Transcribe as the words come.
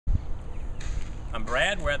I'm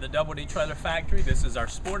Brad. We're at the Double D Trailer Factory. This is our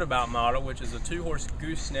Sportabout model, which is a 2-horse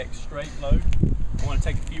gooseneck straight load. I want to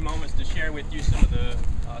take a few moments to share with you some of the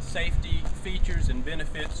safety features and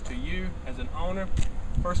benefits to you as an owner.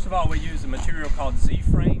 First of all, we use a material called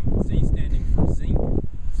Z-frame, Z standing for zinc.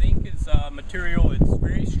 Zinc is a material, it's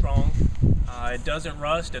very strong. It doesn't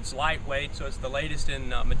rust, it's lightweight, so it's the latest in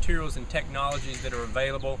materials and technologies that are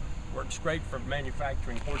available. Works great for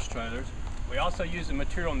manufacturing horse trailers. We also use a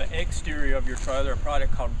material on the exterior of your trailer, a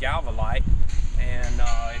product called Galvalite. And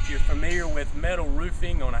if you're familiar with metal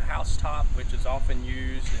roofing on a housetop, which is often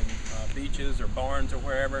used in beaches or barns or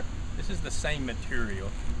wherever, this is the same material.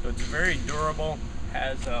 So it's very durable,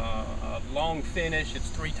 has a long finish, it's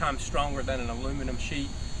 3 times stronger than an aluminum sheet,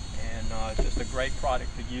 and it's just a great product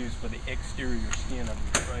to use for the exterior skin of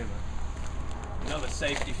your trailer. Another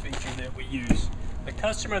safety feature that we use. The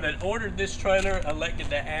customer that ordered this trailer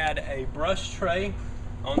elected to add a brush tray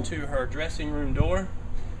onto her dressing room door.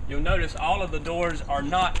 You'll notice all of the doors are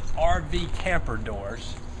not RV camper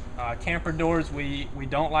doors. Camper doors, we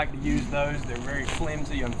don't like to use those. They're very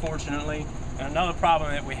flimsy, unfortunately. And another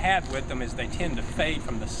problem that we have with them is they tend to fade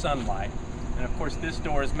from the sunlight. And of course, this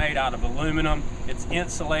door is made out of aluminum. It's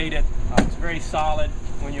insulated. It's very solid.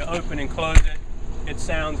 When you open and close it, it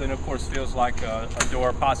sounds and of course feels like a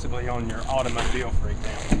door possibly on your automobile, for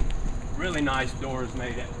example. Really nice doors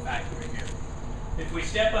made at the factory here. If we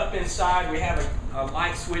step up inside, we have a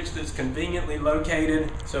light switch that's conveniently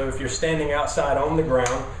located. So if you're standing outside on the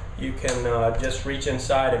ground, you can just reach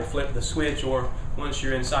inside and flip the switch, or once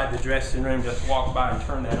you're inside the dressing room, just walk by and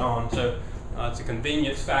turn that on. So it's a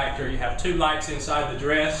convenience factor. You have 2 lights inside the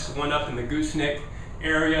dress, one up in the gooseneck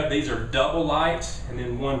area. These are double lights, and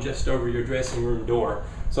then one just over your dressing room door.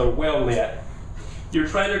 So well lit. Your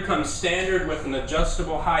trailer comes standard with an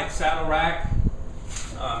adjustable height saddle rack.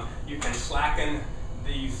 You can slacken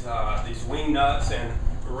these wing nuts and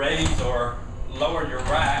raise or lower your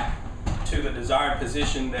rack to the desired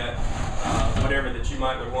position that whatever that you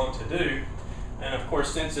might want to do. And of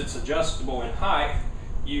course, since it's adjustable in height,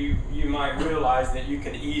 you might realize that you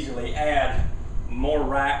can easily add more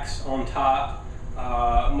racks on top,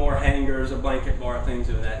 more hangers, a blanket bar, things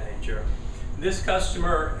of that nature. This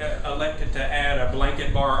customer elected to add a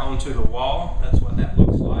blanket bar onto the wall. That's what that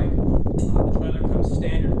looks like. The trailer comes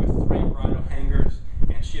standard with 3 bridle hangers,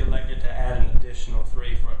 and she elected to add an additional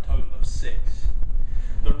 3 for a total of 6.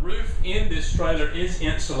 The roof in this trailer is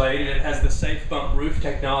insulated. It has the safe bump roof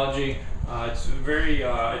technology.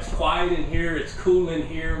 It's quiet in here, it's cool in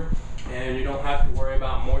here, and you don't have to worry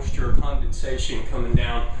about moisture or condensation coming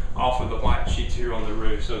down off of the white sheets here on the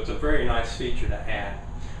roof. So it's a very nice feature to add.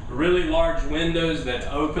 Really large windows that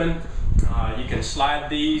open. You can slide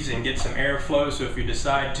these and get some airflow, so if you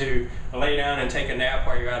decide to lay down and take a nap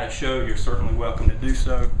while you're at a show, you're certainly welcome to do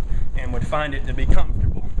so and would find it to be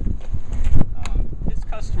comfortable. This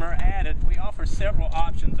customer added, we offer several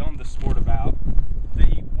options on the Sportabout.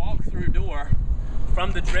 The walk-through door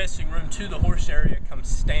from the dressing room to the horse area comes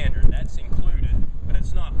standard. That's included, but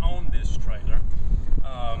it's not on this trailer.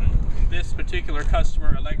 This particular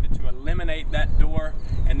customer elected to eliminate that door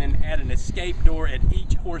and then add an escape door at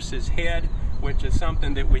each horse's head, which is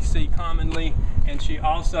something that we see commonly. And she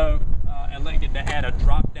also elected to add a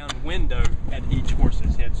drop-down window at each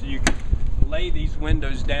horse's head. So you can lay these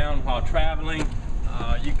windows down while traveling.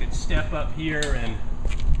 You could step up here, and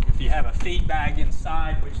if you have a feed bag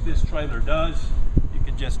inside, which this trailer does, you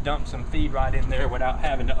could just dump some feed right in there without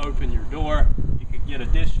having to open your door. You could get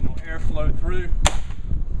additional airflow through.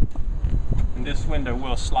 And this window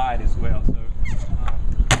will slide as well. So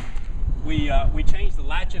we changed the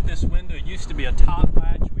latch of this window. It used to be a top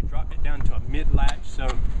latch. We dropped it down to a mid latch, so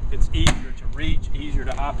it's easier to reach, easier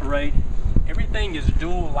to operate. Everything is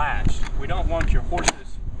dual latched. We don't want your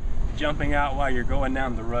horses jumping out while you're going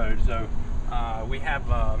down the road. So we have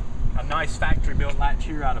a nice factory built latch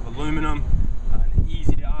here out of aluminum,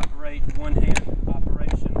 easy to operate, one-hand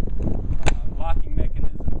operation, locking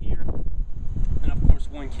mechanism here, and of course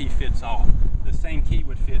one key fits all. The same key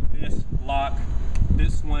would fit this lock,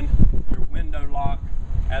 this one, your window lock,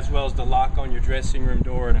 as well as the lock on your dressing room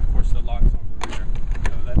door, and of course the locks on the rear.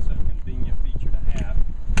 So that's a convenient feature to have.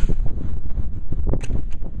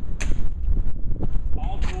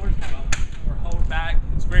 All doors are hold back.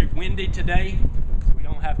 It's very windy today, so we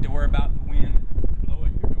don't have to worry about the wind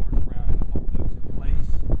blowing your doors around and hold those in place.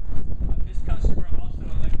 This customer also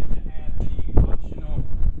elected to add the optional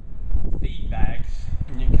feed bags,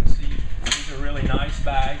 and you can see these are really nice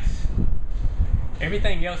bags.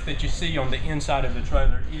 Everything else that you see on the inside of the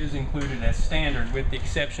trailer is included as standard, with the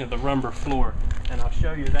exception of the rubber floor, and I'll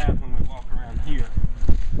show you that when we walk around here.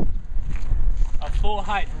 A full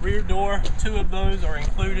height rear door. 2 of those are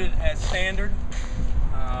included as standard.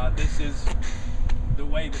 This is the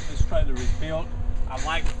way that this trailer is built. I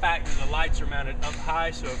like the fact that the lights are mounted up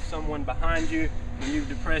high, so if someone behind you, when you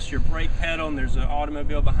depress your brake pedal and there's an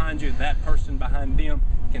automobile behind you, that person behind them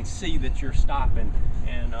can see that you're stopping,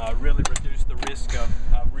 and really reduce the risk of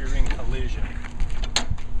rear-end collision.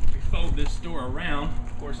 We fold this door around.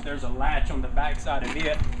 Of course, there's a latch on the back side of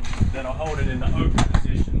it that'll hold it in the open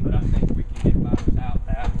position, but I think we can get by without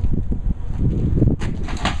that.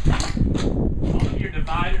 All of your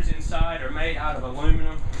dividers inside are made out of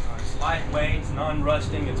aluminum. It's lightweight, it's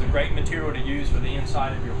non-rusting. It's a great material to use for the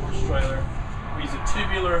inside of your horse trailer. We use a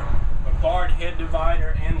tubular, a barred head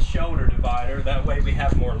divider and shoulder divider. That way we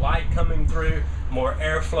have more light coming through, more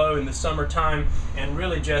airflow in the summertime, and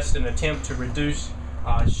really just an attempt to reduce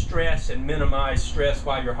stress and minimize stress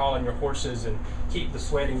while you're hauling your horses and keep the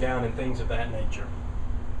sweating down and things of that nature.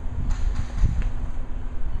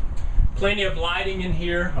 Plenty of lighting in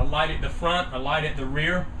here, a light at the front, a light at the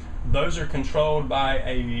rear. Those are controlled by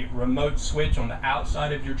a remote switch on the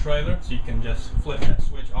outside of your trailer, so you can just flip that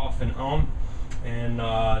switch off and on and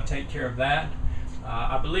take care of that.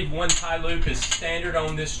 I believe 1 tie loop is standard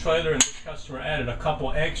on this trailer, and this customer added a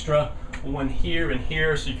couple extra, one here and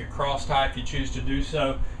here, so you could cross tie if you choose to do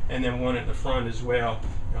so, and then one at the front as well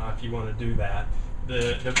if you want to do that.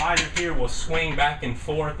 The divider here will swing back and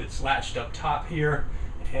forth. It's latched up top here,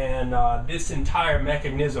 and this entire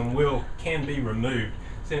mechanism can be removed.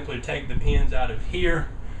 Simply take the pins out of here,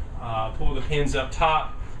 pull the pins up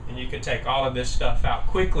top, and you can take all of this stuff out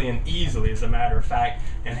quickly and easily, as a matter of fact,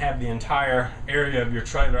 and have the entire area of your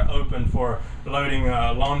trailer open for loading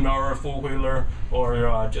a lawnmower, four-wheeler,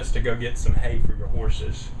 or just to go get some hay for your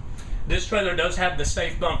horses. This trailer does have the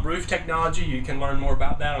Safe Bump roof technology. You can learn more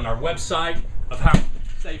about that on our website of how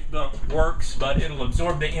Safe Bump works, but it'll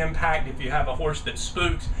absorb the impact if you have a horse that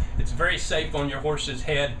spooks. It's very safe on your horse's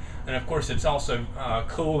head, and of course it's also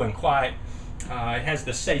cool and quiet. It has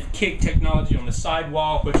the Safe Kick technology on the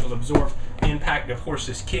sidewall, which will absorb the impact of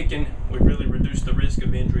horses kicking. We really reduce the risk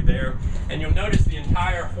of injury there. And you'll notice the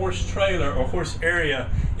entire horse trailer or horse area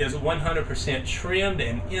is 100% trimmed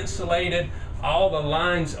and insulated. All the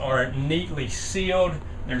lines are neatly sealed.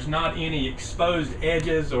 There's not any exposed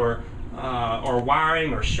edges or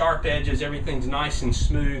wiring or sharp edges. Everything's nice and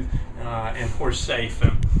smooth and horse safe.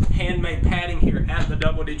 Handmade padding here at the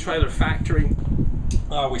Double D Trailer factory.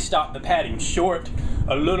 We stopped the padding short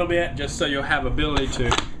a little bit just so you'll have ability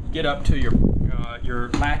to get up to your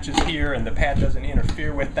latches here, and the pad doesn't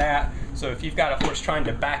interfere with that. So if you've got a horse trying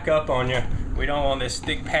to back up on you, we don't want this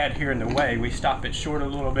thick pad here in the way. We stop it short a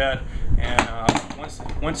little bit, and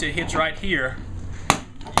once it hits right here,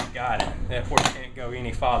 you got it. That horse can't go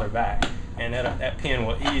any farther back, and that pin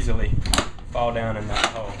will easily fall down in that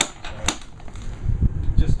hole.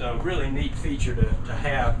 Just a really neat feature to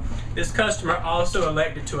have. This customer also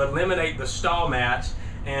elected to eliminate the stall mats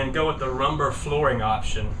and go with the rumber flooring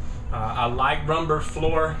option. I like rumber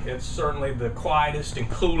floor. It's certainly the quietest and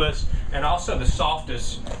coolest, and also the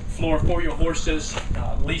softest floor for your horses.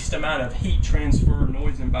 Least amount of heat transfer,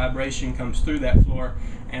 noise and vibration comes through that floor,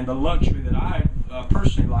 and the luxury that I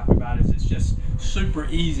personally like about it is it's just super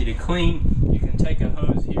easy to clean. You can take a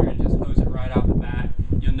hose here and just hose it right out the back.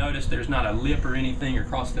 You'll notice there's not a lip or anything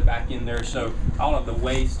across the back end there, so all of the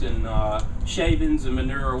waste and shavings and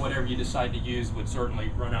manure or whatever you decide to use would certainly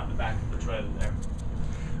run out the back of the trailer there.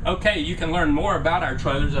 Okay, you can learn more about our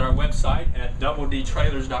trailers at our website at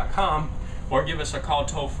doubledtrailers.com, or give us a call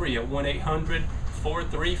toll free at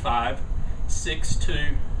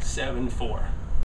 1-800-435-6274.